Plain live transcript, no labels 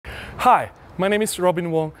Hi, my name is Robin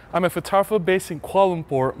Wong. I'm a photographer based in Kuala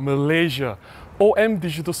Lumpur, Malaysia. OM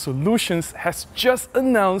Digital Solutions has just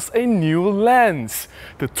announced a new lens,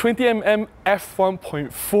 the 20mm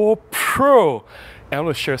F1.4 Pro. And I'm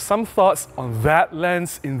going to share some thoughts on that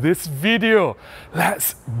lens in this video.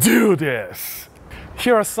 Let's do this!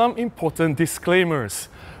 Here are some important disclaimers.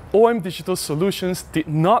 OM Digital Solutions did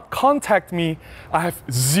not contact me. I have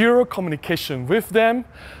zero communication with them.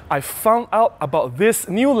 I found out about this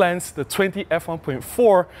new lens, the 20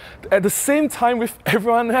 F1.4, at the same time with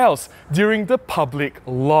everyone else during the public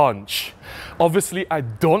launch. Obviously, I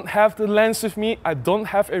don't have the lens with me. I don't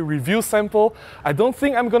have a review sample. I don't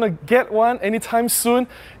think I'm gonna get one anytime soon.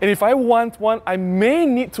 And if I want one, I may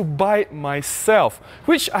need to buy it myself,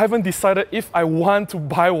 which I haven't decided if I want to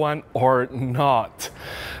buy one or not.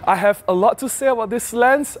 I have a lot to say about this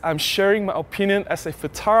lens. I'm sharing my opinion as a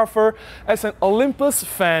photographer, as an Olympus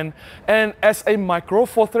fan, and as a Micro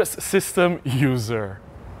Four Thirds system user.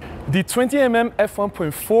 The 20mm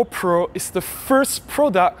F1.4 Pro is the first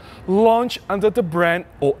product launched under the brand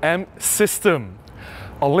OM System.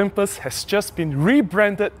 Olympus has just been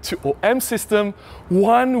rebranded to OM System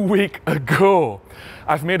 1 week ago.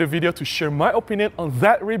 I've made a video to share my opinion on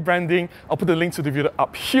that rebranding. I'll put the link to the video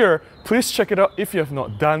up here. Please check it out if you have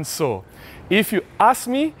not done so. If you ask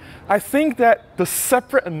me, I think that the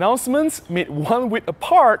separate announcements made 1 week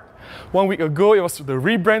apart. 1 week ago, it was the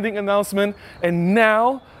rebranding announcement, and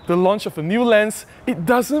now the launch of a new lens, it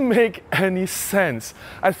doesn't make any sense.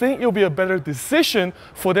 I think it'll be a better decision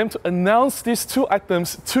for them to announce these two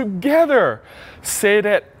items together. Say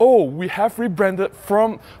that, oh, we have rebranded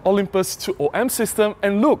from Olympus to OM System,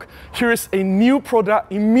 and look, here is a new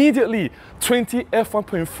product immediately, 20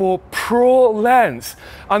 F1.4 Pro lens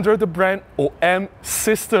under the brand OM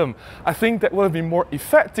System. I think that will be more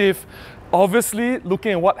effective. Obviously,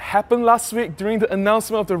 looking at what happened last week during the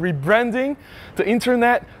announcement of the rebranding, the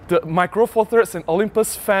internet, the Micro Four Thirds and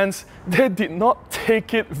Olympus fans, they did not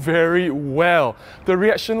take it very well. The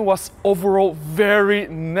reaction was overall very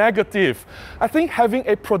negative. I think having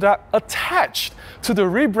a product attached to the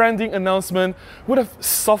rebranding announcement would have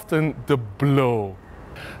softened the blow.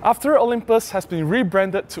 After Olympus has been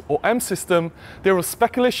rebranded to OM System, there were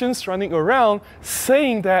speculations running around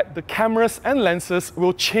saying that the cameras and lenses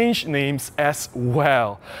will change names as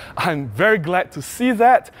well. I'm very glad to see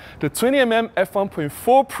that the 20mm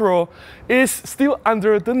F1.4 Pro is still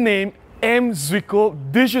under the name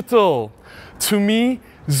M.Zuiko Digital. To me,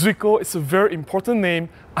 Zuiko is a very important name.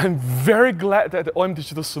 I'm very glad that the OM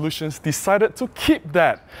Digital Solutions decided to keep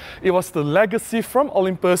that. It was the legacy from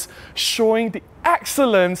Olympus showing the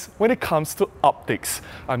excellence when it comes to optics.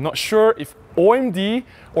 I'm not sure if OMD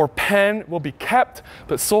or PEN will be kept,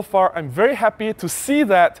 but so far I'm very happy to see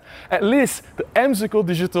that at least the M.Zuiko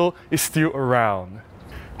Digital is still around.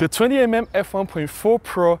 The 20mm F1.4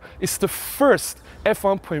 Pro is the first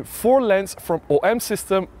F1.4 lens from OM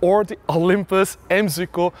System or the Olympus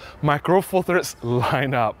M.Zuiko Micro Four Thirds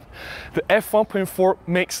lineup. The F1.4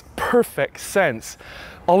 makes perfect sense.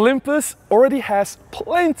 Olympus already has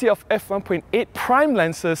plenty of F1.8 prime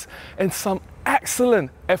lenses and some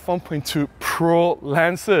excellent F1.2 Pro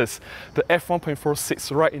lenses. The F1.4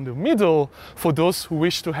 sits right in the middle for those who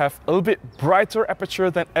wish to have a little bit brighter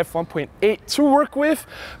aperture than F1.8 to work with,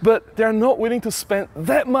 but they're not willing to spend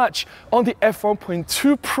that much on the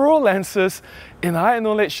F1.2 Pro lenses. And I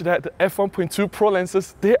acknowledge that the F1.2 Pro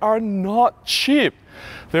lenses, they are not cheap.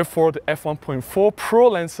 Therefore, the F1.4 Pro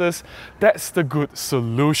lenses, that's the good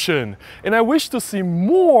solution. And I wish to see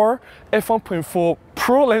more F1.4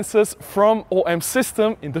 Pro lenses from OM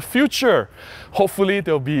System in the future. Hopefully,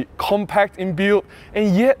 they'll be compact in build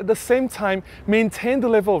and yet at the same time maintain the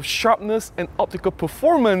level of sharpness and optical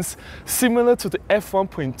performance similar to the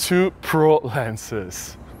F1.2 Pro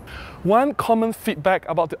lenses. One common feedback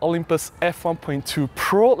about the Olympus F1.2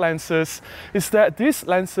 Pro lenses is that these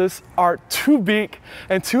lenses are too big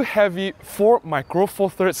and too heavy for Micro Four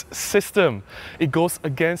Thirds system. It goes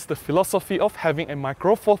against the philosophy of having a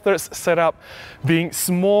Micro Four Thirds setup being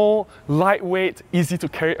small, lightweight, easy to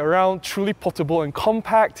carry around, truly portable and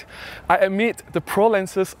compact. I admit the Pro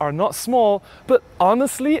lenses are not small, but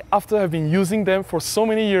honestly, after I've been using them for so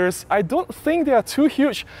many years, I don't think they are too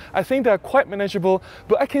huge. I think they are quite manageable,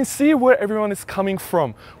 but I can see where everyone is coming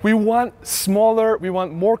from. We want smaller, we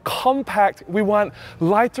want more compact, we want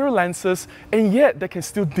lighter lenses, and yet they can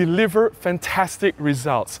still deliver fantastic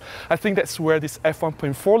results. I think that's where this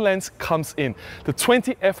F1.4 lens comes in. The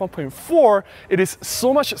 20 F1.4, it is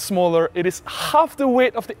so much smaller, it is half the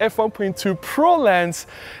weight of the F1.2 Pro lens,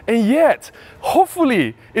 and yet,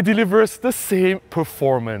 hopefully, it delivers the same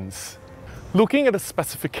performance. Looking at the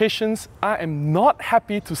specifications, I am not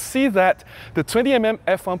happy to see that the 20mm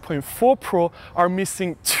F1.4 Pro are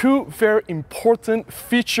missing two very important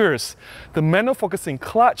features: the manual focusing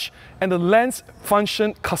clutch and the lens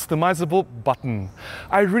function customizable button.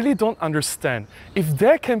 I really don't understand. If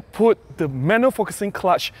they can put the manual focusing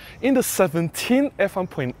clutch in the 17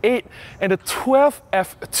 F1.8 and the 12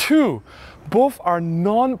 F2, both are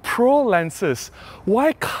non-pro lenses,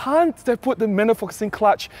 why can't they put the manual focusing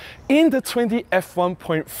clutch in the 20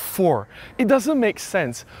 F1.4? It doesn't make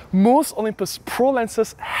sense. Most Olympus Pro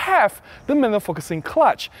lenses have the manual focusing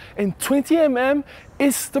clutch, and 20mm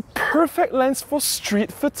is the perfect lens for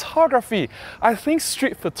street photography. I think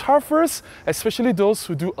street photographers, especially those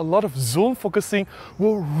who do a lot of zone focusing,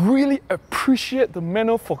 will really appreciate the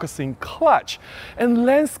manual focusing clutch. And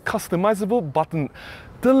lens customizable button.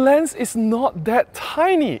 The lens is not that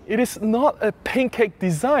tiny. It is not a pancake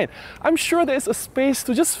design. I'm sure there is a space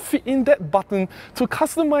to just fit in that button to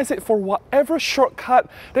customize it for whatever shortcut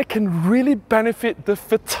that can really benefit the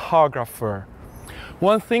photographer.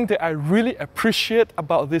 One thing that I really appreciate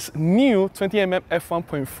about this new 20mm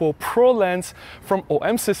F1.4 Pro lens from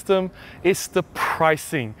OM System is the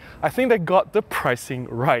pricing. I think they got the pricing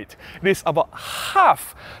right. It is about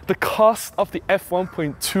half the cost of the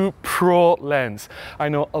F1.2 Pro lens. I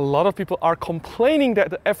know a lot of people are complaining that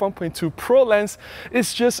the F1.2 Pro lens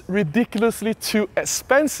is just ridiculously too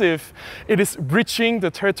expensive. It is breaching the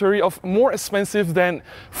territory of more expensive than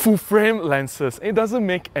full-frame lenses. It doesn't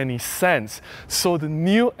make any sense. So the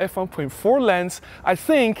new F1.4 lens, I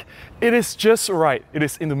think it is just right. It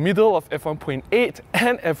is in the middle of F1.8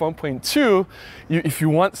 and F1.2. If you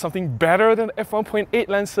want something better than F1.8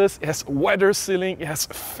 lenses, it has wider ceiling, it has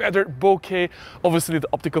feathered bokeh. Obviously, the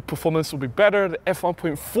optical performance will be better. The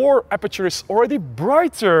F1.4 aperture is already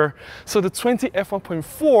brighter. So the 20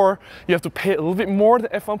 F1.4, you have to pay a little bit more than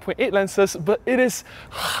F1.8 lenses, but it is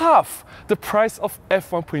half the price of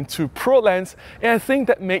F1.2 Pro lens, and I think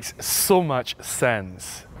that makes so much sense.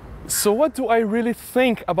 So what do I really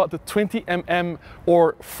think about the 20mm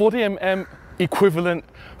or 40mm equivalent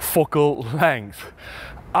focal length?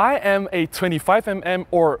 I am a 25mm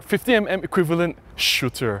or 50mm equivalent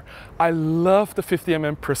shooter. I love the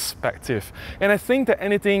 50mm perspective, and I think that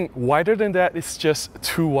anything wider than that is just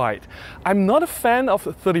too wide. I'm not a fan of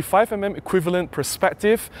the 35mm equivalent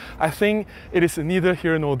perspective. I think it is neither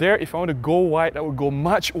here nor there. If I want to go wide, I would go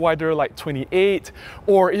much wider, like 28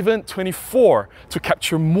 or even 24 to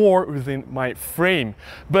capture more within my frame.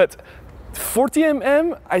 But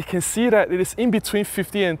 40mm, I can see that it is in between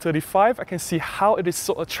 50 and 35. I can see how it is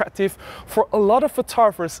so attractive for a lot of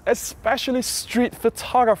photographers, especially street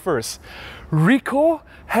photographers. Ricoh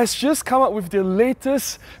has just come up with their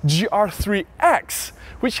latest GR3X,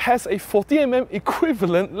 which has a 40mm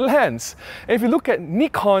equivalent lens. And if you look at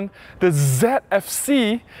Nikon, the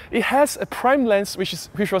ZFC, it has a prime lens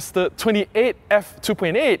which was the 28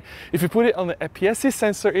 f2.8. If you put it on the APS-C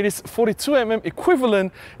sensor, it is 42mm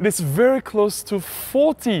equivalent. It is very close to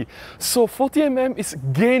 40. So 40mm is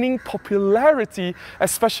gaining popularity,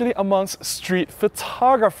 especially amongst street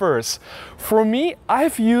photographers. For me,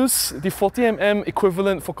 I've used the 40mm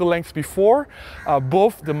equivalent focal length before,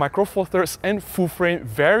 both the Micro Four Thirds and full frame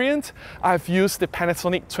variant. I've used the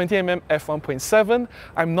Panasonic 20mm f1.7.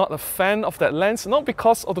 I'm not a fan of that lens, not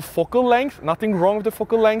because of the focal length, nothing wrong with the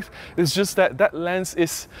focal length, it's just that that lens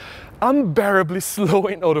is unbearably slow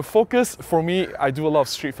in autofocus. For me, I do a lot of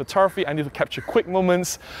street photography, I need to capture quick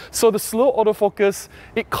moments. So the slow autofocus,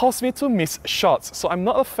 it caused me to miss shots. So I'm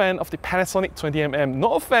not a fan of the Panasonic 20mm.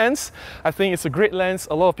 No offense, I think it's a great lens.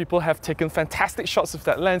 A lot of people have taken fantastic shots with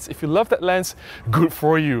that lens. If you love that lens, good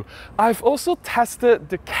for you. I've also tested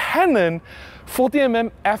the Canon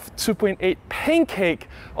 40mm f2.8 Pancake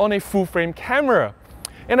on a full frame camera.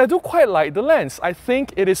 And I do quite like the lens. I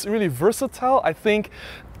think it is really versatile. I think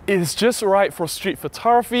it is just right for street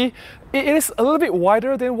photography. It is a little bit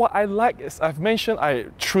wider than what I like. As I've mentioned, I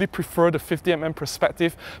truly prefer the 50mm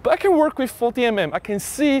perspective, but I can work with 40mm. I can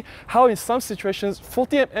see how in some situations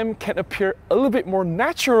 40mm can appear a little bit more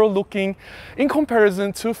natural looking in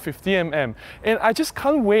comparison to 50mm. And I just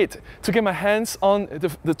can't wait to get my hands on the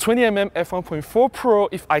 20mm F1.4 Pro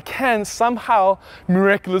if I can somehow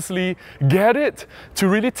miraculously get it to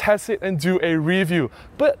really test it and do a review.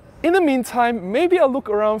 But in the meantime, maybe I'll look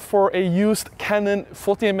around for a used Canon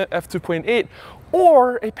 40mm f2.8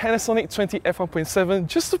 or a Panasonic 20 f1.7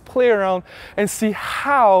 just to play around and see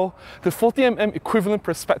how the 40mm equivalent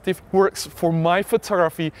perspective works for my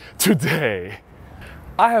photography today.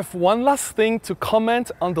 I have one last thing to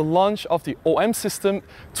comment on the launch of the OM System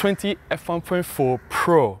 20 f1.4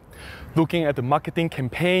 Pro. looking at the marketing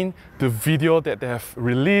campaign, the video that they have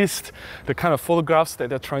released, the kind of photographs that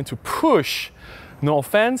they're trying to push. No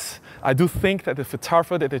offense, I do think that the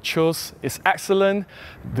photographer that they chose is excellent.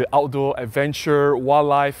 The outdoor, adventure,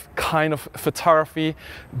 wildlife kind of photography,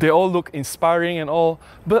 they all look inspiring and all.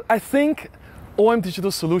 But I think OM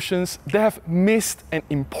Digital Solutions, they have missed an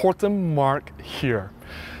important mark here.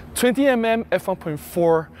 20mm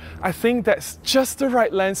F1.4, I think that's just the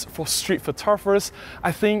right lens for street photographers.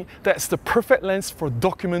 I think that's the perfect lens for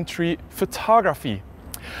documentary photography.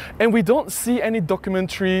 And we don't see any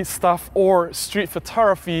documentary stuff or street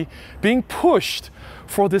photography being pushed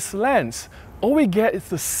for this lens. All we get is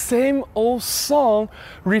the same old song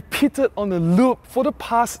repeated on a loop for the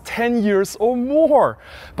past 10 years or more.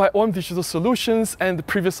 By OM Digital Solutions and the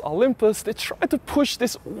previous Olympus, they try to push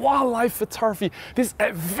this wildlife photography, this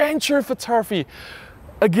adventure photography.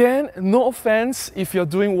 Again, no offense, if you're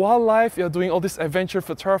doing wildlife, you're doing all this adventure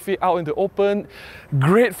photography out in the open,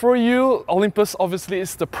 great for you. Olympus obviously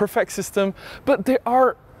is the perfect system, but there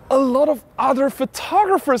are a lot of other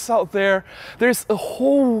photographers out there. There's a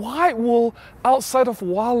whole wide world outside of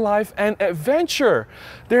wildlife and adventure.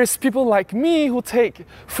 There's people like me who take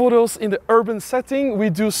photos in the urban setting. We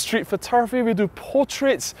do street photography, we do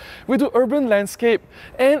portraits, we do urban landscape.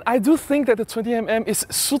 And I do think that the 20mm is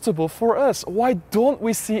suitable for us. Why don't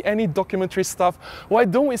we see any documentary stuff? Why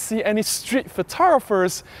don't we see any street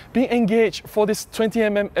photographers being engaged for this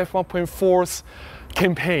 20mm F1.4's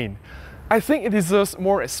campaign? I think it deserves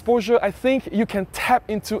more exposure. I think you can tap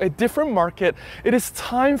into a different market. It is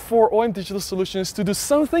time for OM Digital Solutions to do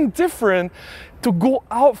something different, to go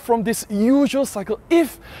out from this usual cycle.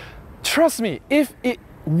 Trust me, if it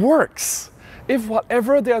works, if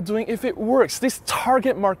whatever they are doing, if it works, this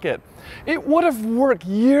target market, it would have worked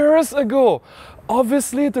years ago.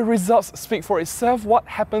 Obviously, the results speak for itself. What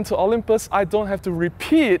happened to Olympus, I don't have to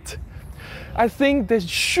repeat. I think they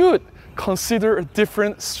should consider a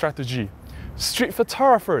different strategy. Street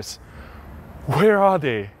photographers, where are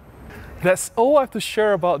they? That's all I have to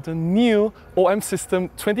share about the new OM System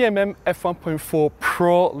 20mm F1.4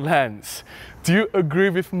 Pro lens. Do you agree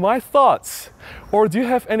with my thoughts? Or do you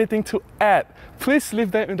have anything to add? Please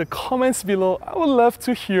leave them in the comments below. I would love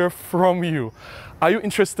to hear from you. Are you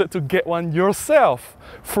interested to get one yourself?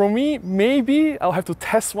 For me, maybe I'll have to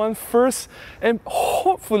test one first, and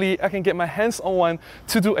hopefully I can get my hands on one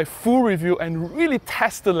to do a full review and really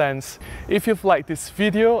test the lens. If you've liked this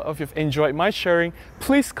video, or if you've enjoyed my sharing,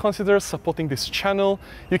 please consider supporting this channel.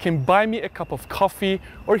 You can buy me a cup of coffee,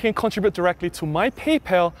 or you can contribute directly to my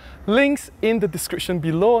PayPal. Links in the description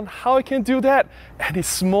below on how I can do that. Any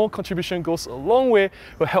small contribution goes a long way,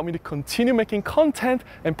 will help me to continue making content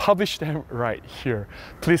and publish them right here.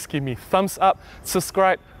 Please give me thumbs up,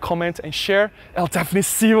 subscribe, comment and share. I'll definitely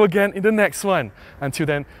see you again in the next one. Until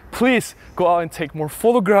then, please go out and take more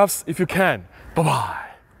photographs if you can. Bye-bye.